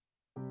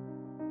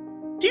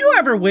Do you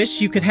ever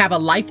wish you could have a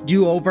life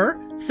do-over,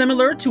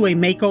 similar to a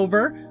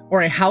makeover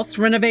or a house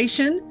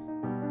renovation?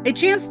 A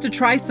chance to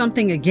try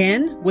something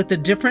again with a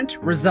different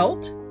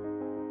result?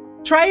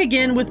 Try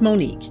Again with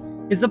Monique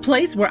is a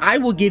place where I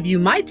will give you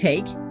my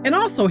take and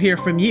also hear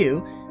from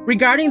you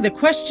regarding the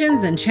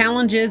questions and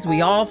challenges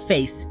we all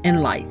face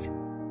in life.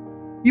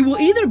 You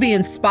will either be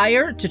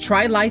inspired to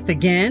try life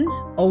again,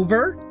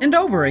 over and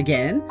over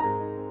again,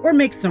 or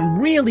make some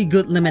really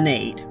good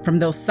lemonade from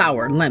those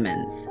sour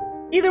lemons.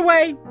 Either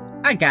way,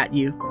 I got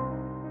you.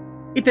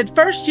 If at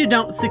first you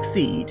don't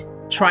succeed,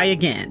 try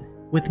again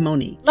with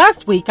Monique.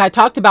 Last week, I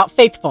talked about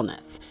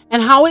faithfulness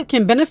and how it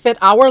can benefit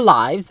our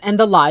lives and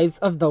the lives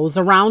of those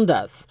around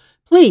us.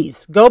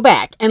 Please go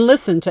back and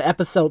listen to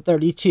episode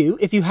 32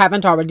 if you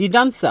haven't already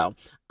done so.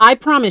 I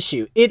promise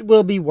you, it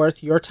will be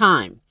worth your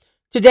time.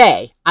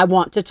 Today, I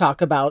want to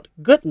talk about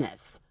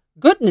goodness.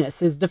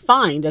 Goodness is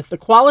defined as the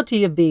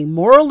quality of being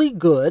morally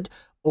good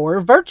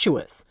or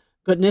virtuous.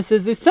 Goodness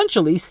is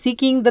essentially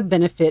seeking the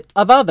benefit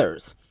of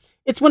others.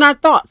 It's when our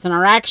thoughts and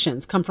our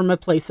actions come from a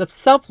place of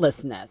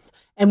selflessness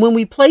and when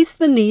we place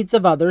the needs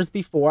of others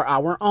before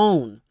our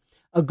own.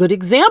 A good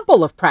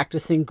example of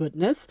practicing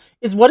goodness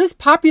is what is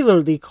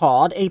popularly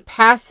called a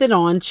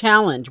pass-it-on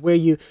challenge, where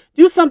you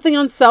do something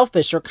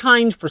unselfish or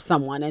kind for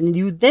someone and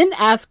you then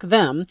ask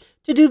them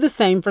to do the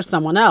same for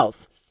someone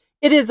else.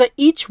 It is a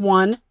each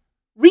one,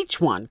 reach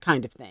one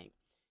kind of thing.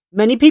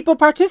 Many people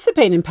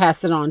participate in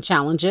pass-it-on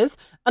challenges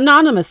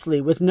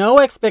anonymously with no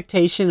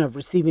expectation of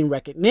receiving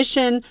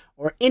recognition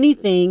or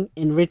anything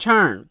in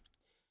return.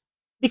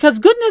 Because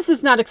goodness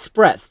is not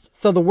expressed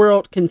so the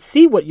world can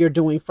see what you're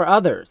doing for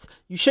others.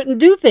 You shouldn't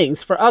do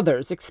things for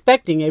others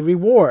expecting a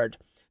reward.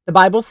 The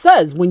Bible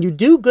says when you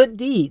do good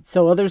deeds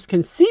so others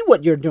can see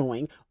what you're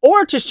doing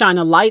or to shine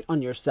a light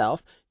on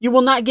yourself, you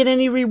will not get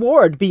any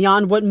reward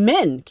beyond what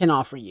men can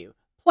offer you.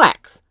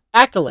 Plaques,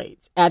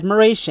 accolades,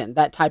 admiration,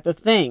 that type of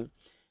thing.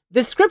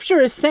 This scripture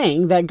is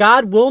saying that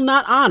God will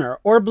not honor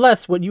or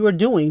bless what you are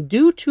doing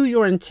due to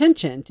your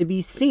intention to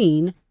be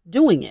seen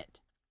doing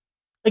it.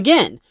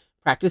 Again,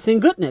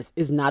 practicing goodness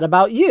is not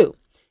about you.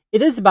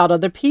 It is about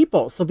other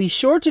people, so be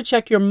sure to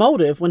check your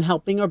motive when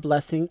helping or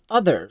blessing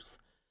others.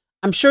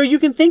 I'm sure you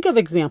can think of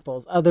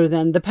examples other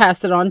than the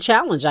pass-it-on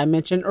challenge I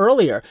mentioned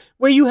earlier,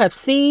 where you have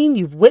seen,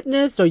 you've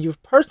witnessed, or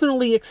you've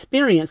personally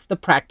experienced the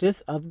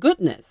practice of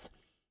goodness.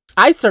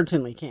 I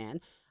certainly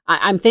can.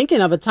 I'm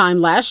thinking of a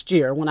time last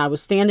year when I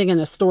was standing in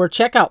a store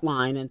checkout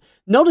line and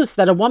noticed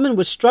that a woman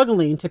was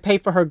struggling to pay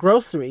for her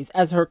groceries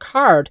as her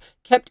card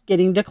kept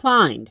getting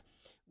declined.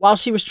 While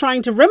she was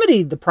trying to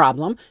remedy the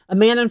problem, a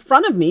man in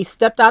front of me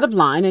stepped out of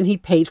line and he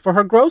paid for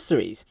her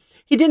groceries.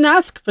 He didn't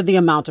ask for the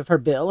amount of her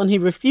bill and he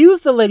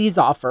refused the lady's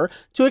offer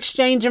to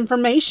exchange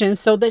information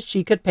so that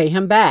she could pay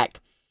him back.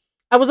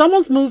 I was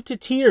almost moved to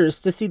tears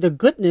to see the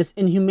goodness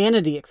and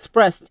humanity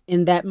expressed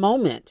in that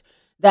moment.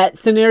 That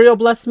scenario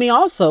blessed me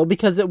also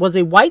because it was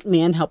a white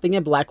man helping a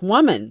black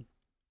woman.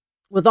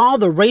 With all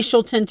the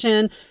racial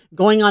tension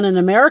going on in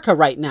America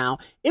right now,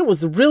 it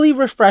was really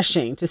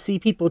refreshing to see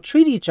people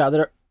treat each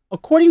other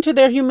according to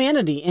their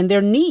humanity and their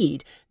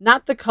need,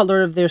 not the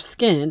color of their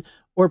skin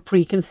or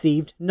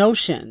preconceived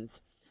notions.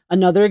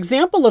 Another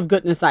example of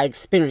goodness I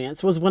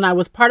experienced was when I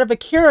was part of a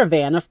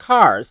caravan of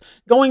cars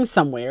going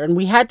somewhere and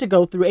we had to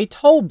go through a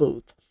toll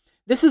booth.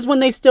 This is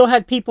when they still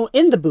had people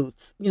in the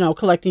booths,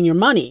 collecting your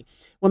money.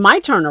 When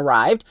my turn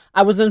arrived,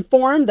 I was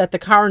informed that the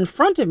car in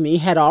front of me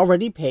had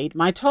already paid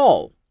my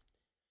toll.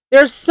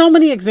 There are so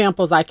many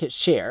examples I could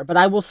share, but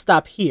I will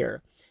stop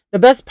here. The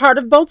best part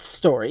of both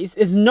stories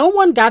is no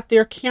one got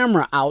their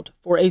camera out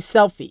for a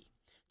selfie,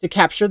 to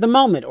capture the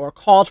moment, or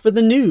called for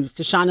the news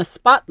to shine a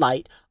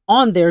spotlight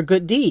on their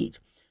good deed.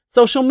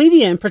 Social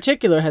media in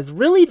particular has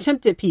really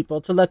tempted people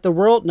to let the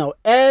world know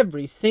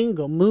every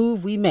single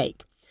move we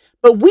make.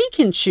 But we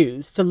can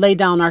choose to lay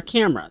down our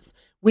cameras.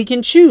 We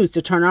can choose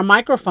to turn our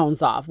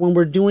microphones off when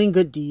we're doing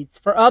good deeds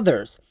for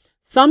others.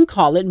 Some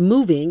call it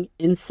moving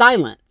in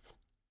silence.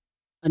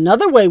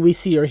 Another way we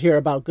see or hear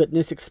about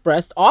goodness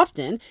expressed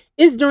often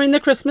is during the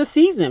Christmas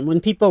season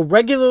when people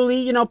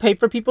regularly, pay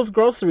for people's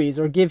groceries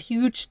or give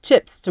huge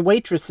tips to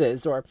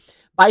waitresses or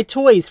buy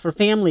toys for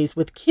families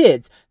with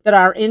kids that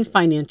are in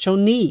financial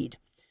need.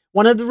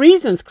 One of the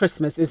reasons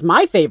Christmas is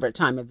my favorite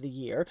time of the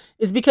year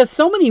is because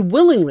so many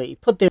willingly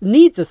put their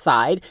needs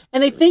aside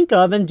and they think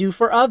of and do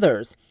for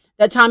others.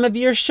 That time of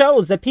year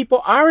shows that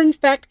people are in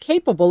fact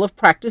capable of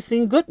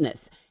practicing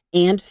goodness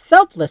and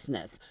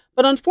selflessness.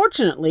 But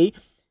unfortunately,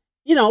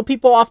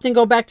 people often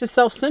go back to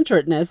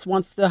self-centeredness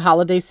once the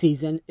holiday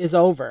season is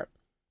over.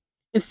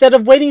 Instead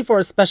of waiting for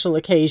a special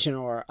occasion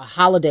or a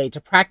holiday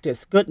to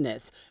practice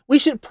goodness, we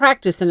should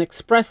practice and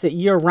express it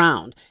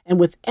year-round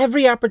and with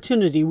every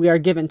opportunity we are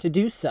given to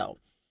do so.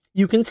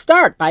 You can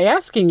start by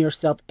asking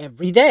yourself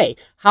every day,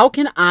 how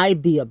can I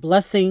be a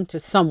blessing to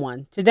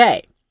someone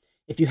today?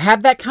 If you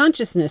have that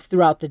consciousness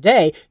throughout the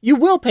day, you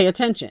will pay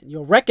attention.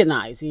 You'll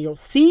recognize and you'll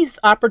seize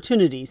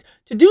opportunities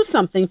to do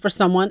something for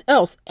someone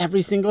else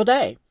every single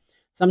day.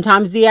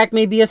 Sometimes the act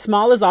may be as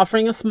small as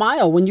offering a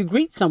smile when you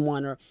greet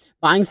someone or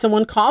buying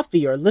someone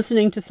coffee, or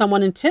listening to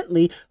someone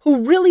intently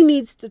who really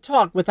needs to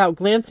talk without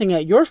glancing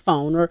at your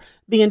phone or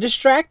being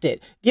distracted,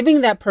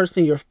 giving that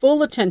person your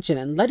full attention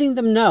and letting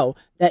them know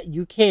that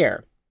you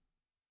care.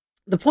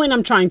 The point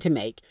I'm trying to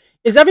make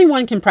is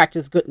everyone can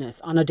practice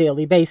goodness on a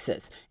daily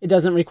basis. It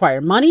doesn't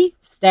require money,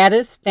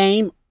 status,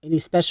 fame, any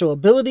special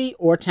ability,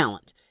 or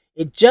talent.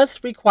 It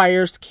just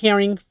requires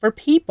caring for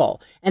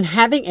people and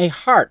having a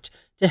heart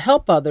to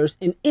help others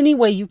in any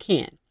way you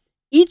can.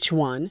 Each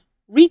one,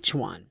 reach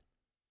one.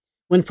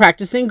 When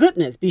practicing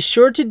goodness, be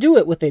sure to do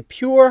it with a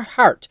pure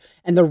heart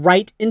and the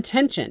right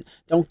intention.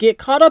 Don't get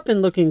caught up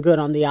in looking good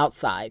on the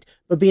outside,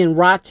 but being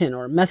rotten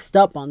or messed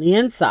up on the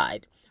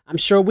inside. I'm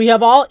sure we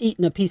have all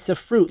eaten a piece of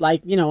fruit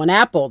like, an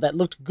apple that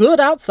looked good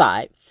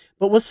outside,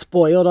 but was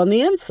spoiled on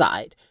the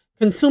inside.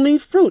 Consuming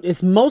fruit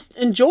is most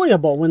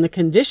enjoyable when the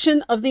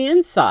condition of the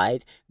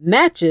inside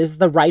matches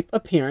the ripe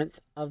appearance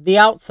of the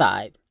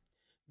outside.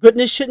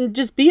 Goodness shouldn't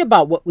just be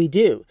about what we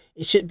do.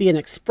 It should be an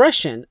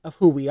expression of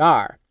who we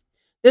are.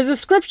 There's a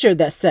scripture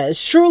that says,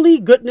 "Surely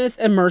goodness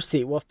and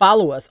mercy will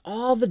follow us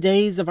all the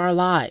days of our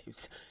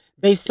lives."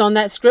 Based on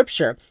that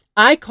scripture,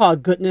 I call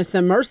goodness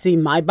and mercy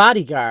my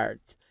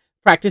bodyguards.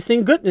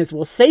 Practicing goodness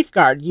will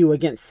safeguard you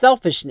against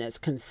selfishness,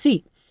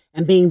 conceit,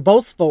 and being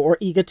boastful or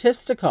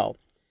egotistical.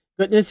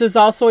 Goodness is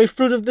also a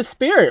fruit of the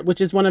Spirit, which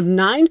is one of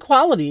 9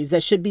 qualities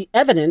that should be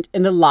evident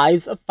in the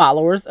lives of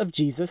followers of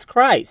Jesus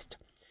Christ.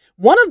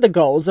 One of the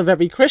goals of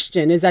every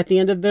Christian is at the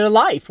end of their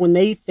life, when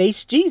they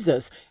face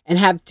Jesus and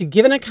have to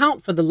give an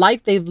account for the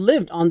life they've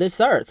lived on this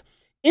earth,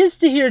 is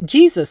to hear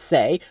Jesus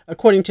say,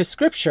 according to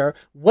Scripture,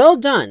 "Well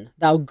done,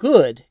 thou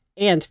good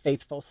and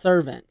faithful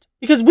servant."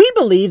 Because we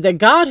believe that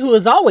God, who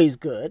is always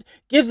good,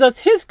 gives us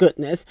his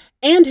goodness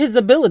and his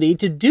ability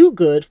to do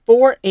good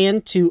for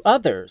and to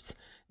others.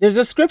 There's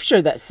a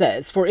scripture that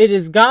says, "For it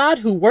is God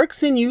who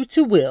works in you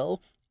to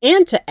will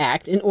and to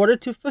act in order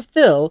to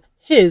fulfill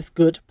his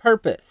good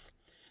purpose."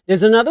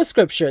 There's another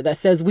scripture that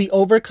says we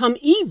overcome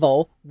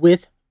evil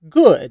with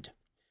good.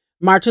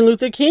 Martin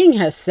Luther King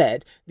has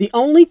said, "The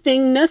only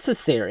thing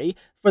necessary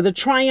for the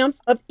triumph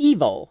of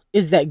evil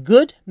is that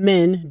good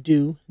men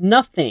do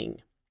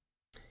nothing."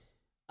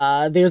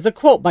 There's a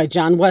quote by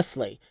John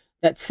Wesley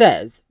that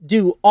says,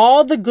 "Do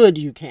all the good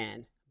you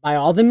can, by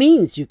all the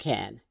means you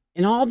can,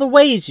 in all the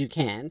ways you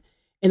can,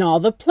 in all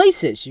the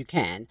places you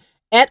can,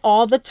 at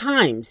all the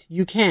times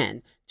you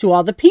can, to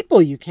all the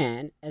people you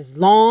can, as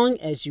long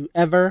as you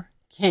ever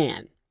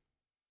can."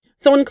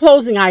 So in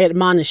closing, I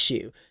admonish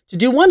you to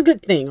do one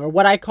good thing, or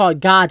what I call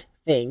God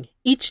thing,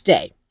 each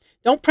day.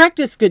 Don't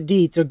practice good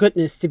deeds or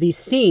goodness to be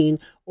seen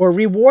or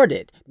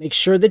rewarded. Make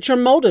sure that your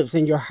motives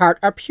and your heart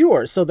are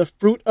pure, so the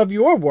fruit of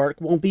your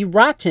work won't be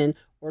rotten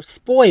or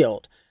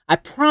spoiled. I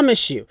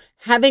promise you,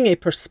 having a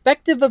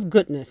perspective of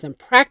goodness and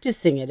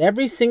practicing it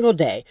every single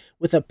day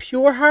with a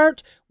pure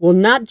heart will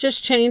not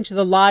just change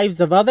the lives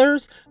of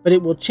others, but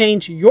it will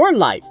change your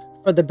life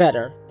for the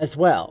better as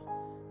well.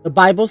 The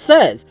Bible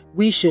says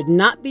we should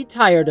not be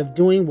tired of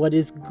doing what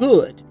is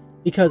good,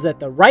 because at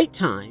the right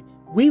time,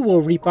 we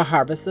will reap a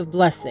harvest of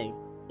blessing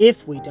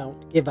if we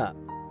don't give up.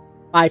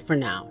 Bye for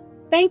now.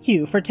 Thank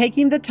you for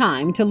taking the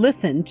time to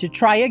listen to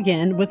Try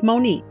Again with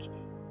Monique.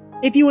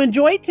 If you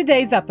enjoyed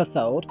today's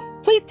episode,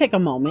 please take a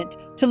moment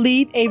to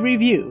leave a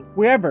review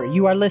wherever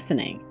you are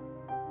listening.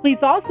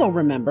 Please also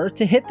remember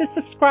to hit the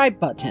subscribe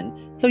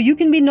button so you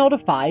can be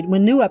notified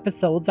when new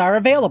episodes are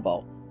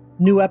available.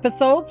 New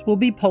episodes will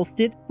be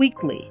posted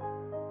weekly.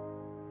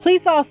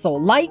 Please also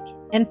like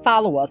and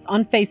follow us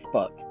on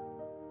Facebook.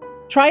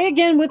 Try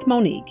Again with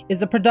Monique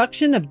is a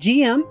production of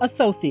GM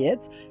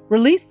Associates,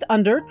 released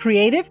under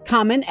Creative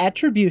Commons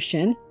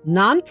Attribution,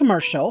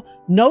 Non-Commercial,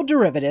 No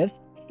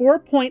Derivatives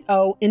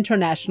 4.0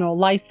 International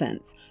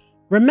License.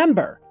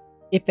 Remember,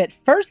 if at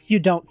first you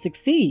don't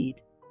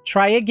succeed,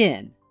 try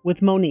again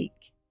with Monique.